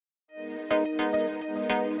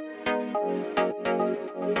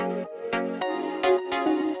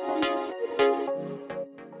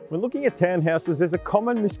When looking at townhouses, there's a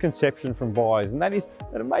common misconception from buyers, and that is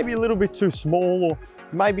that it may be a little bit too small or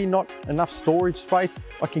maybe not enough storage space.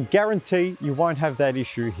 I can guarantee you won't have that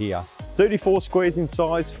issue here. 34 squares in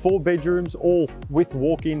size, 4 bedrooms, all with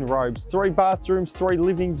walk-in robes, 3 bathrooms, 3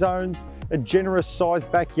 living zones, a generous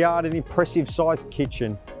sized backyard, an impressive sized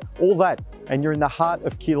kitchen. All that, and you're in the heart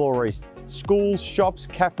of Keilor East. Schools, shops,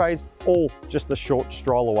 cafes, all just a short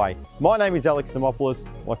stroll away. My name is Alex Dimopoulos.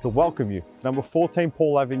 I'd like to welcome you to number 14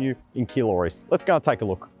 Paul Avenue in Keilor East. Let's go and take a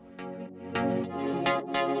look.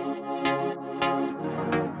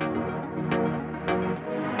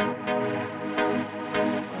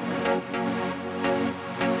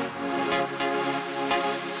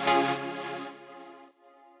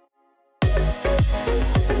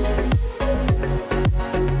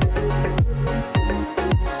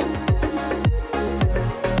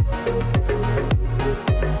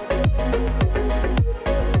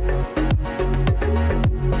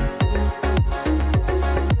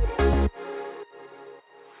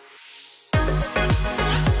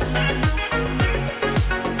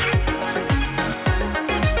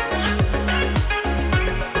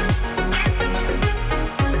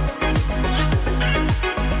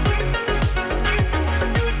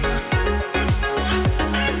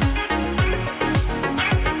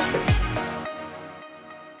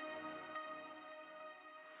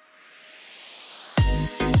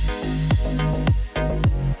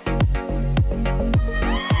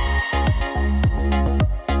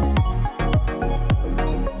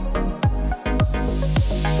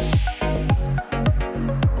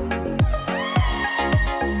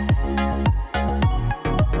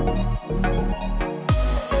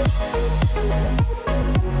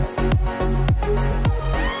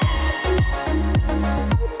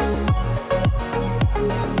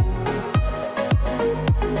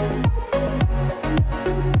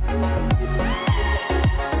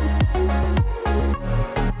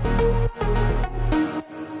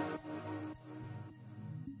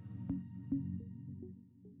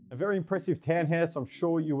 A very impressive townhouse, I'm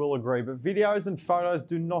sure you will agree, but videos and photos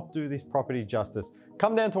do not do this property justice.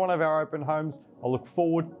 Come down to one of our open homes. I look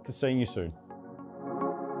forward to seeing you soon.